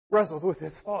wrestled with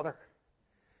his Father.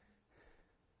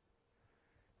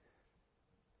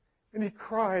 And he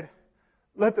cried,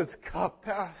 "Let this cup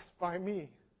pass by me,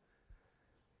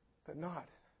 but not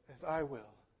as I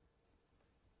will,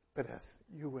 but as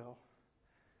you will."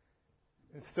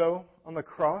 And so, on the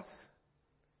cross,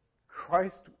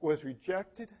 Christ was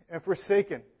rejected and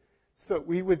forsaken so that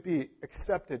we would be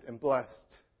accepted and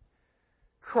blessed.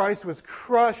 Christ was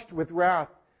crushed with wrath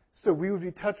so we would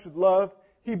be touched with love.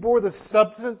 He bore the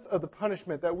substance of the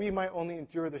punishment that we might only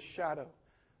endure the shadow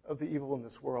of the evil in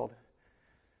this world.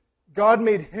 God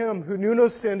made Him who knew no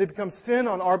sin to become sin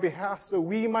on our behalf so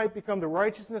we might become the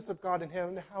righteousness of God in Him,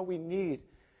 and how we need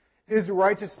His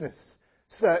righteousness.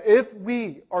 So that if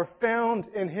we are found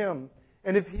in Him,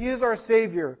 and if He is our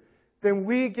Savior, then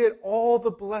we get all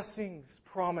the blessings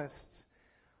promised.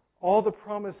 All the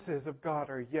promises of God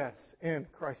are yes in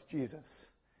Christ Jesus.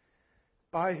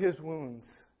 By His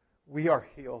wounds, we are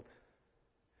healed.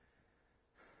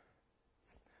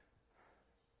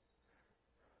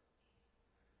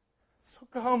 So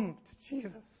come to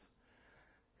Jesus.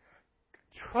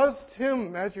 Trust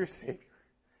Him as your Savior.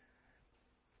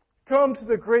 Come to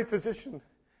the great physician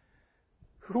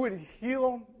who would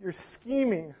heal your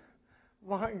scheming,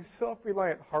 lying,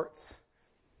 self-reliant hearts.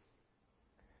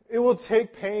 It will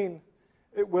take pain.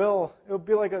 It will. It will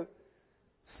be like a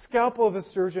scalpel of a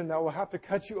surgeon that will have to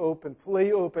cut you open, fillet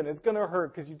you open. It's going to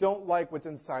hurt because you don't like what's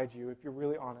inside you, if you're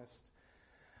really honest.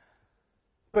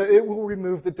 But it will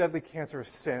remove the deadly cancer of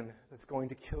sin that's going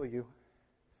to kill you.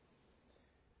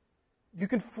 You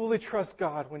can fully trust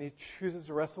God when He chooses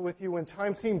to wrestle with you. When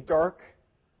times seem dark,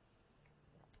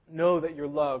 know that you're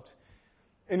loved.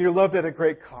 And you're loved at a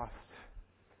great cost.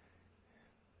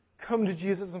 Come to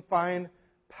Jesus and find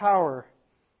power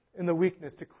in the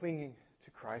weakness to clinging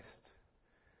to Christ.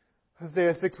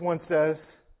 Hosea 6:1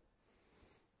 says,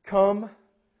 "Come,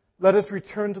 let us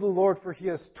return to the Lord, for He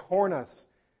has torn us,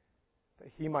 that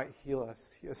He might heal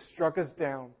us. He has struck us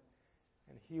down,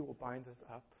 and He will bind us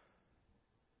up."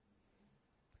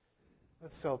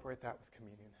 Let's celebrate that with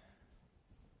communion.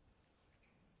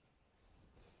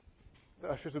 The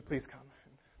ushers would please come,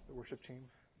 and the worship team.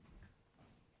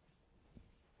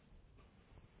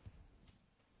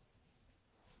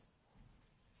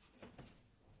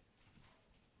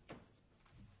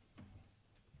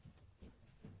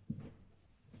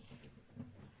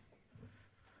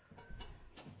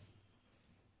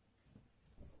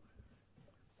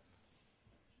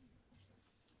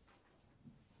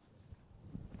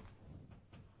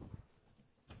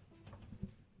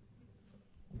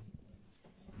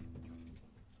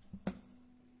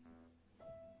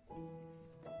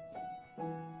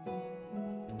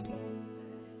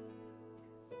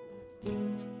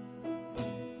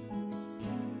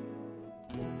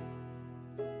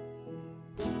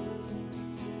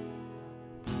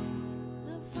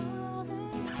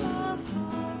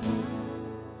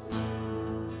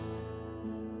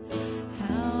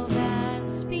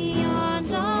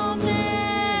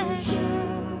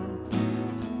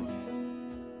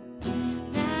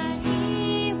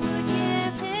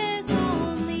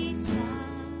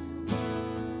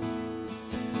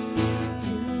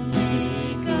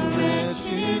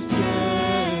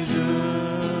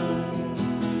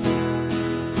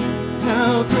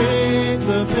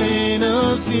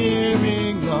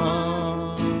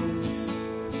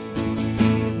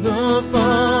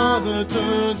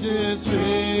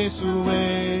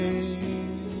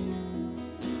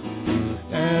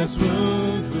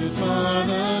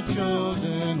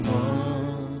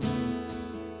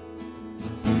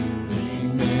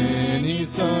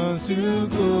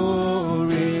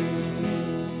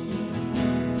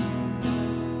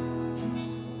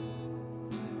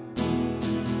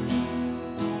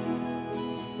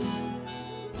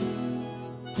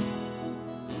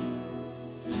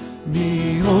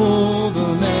 Behold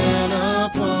the man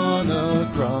upon the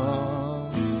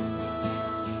cross,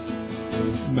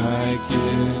 my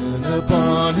kin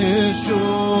upon His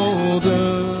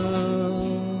shoulder.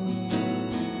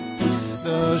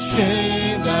 The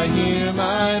shame I hear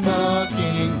my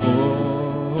mocking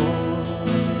voice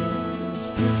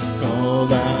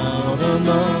called out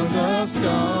among the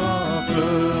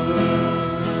scoffers.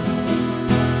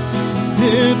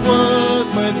 It was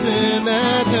my sin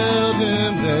that held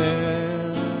Him there,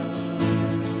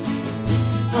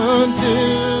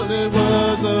 until it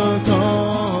was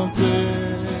accomplished.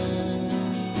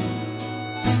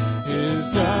 His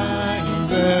dying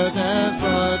breath has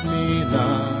brought me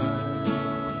life.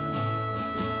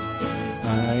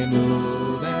 I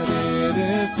know that it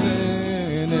is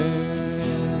finished.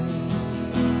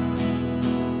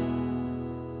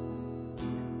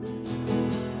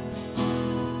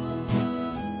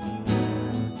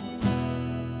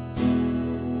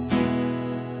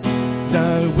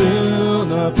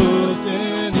 boast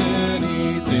in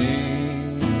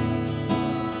anything.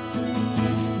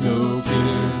 No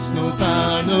gifts, no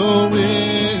power, no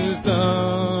wisdom,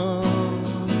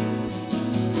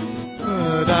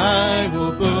 but I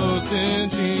will boast in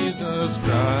Jesus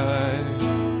Christ,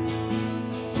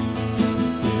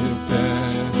 His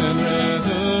death and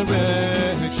resurrection.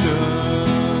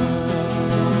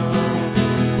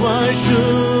 Why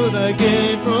should I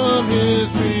gain from His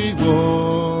reward?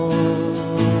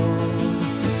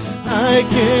 I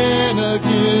cannot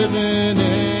give an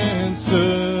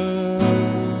answer,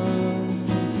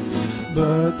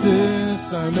 but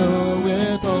this I know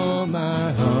with all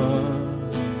my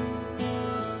heart: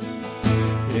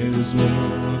 His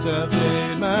wounds have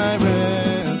paid my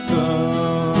ransom.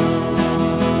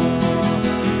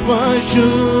 Why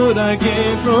should I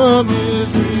gain from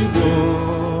His reward?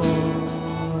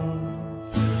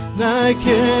 I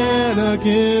cannot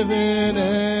give an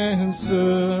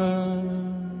answer,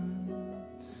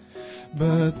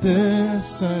 but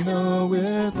this I know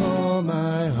with all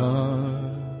my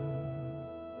heart: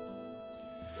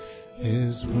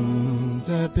 His wounds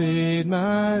have paid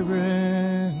my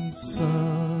ransom.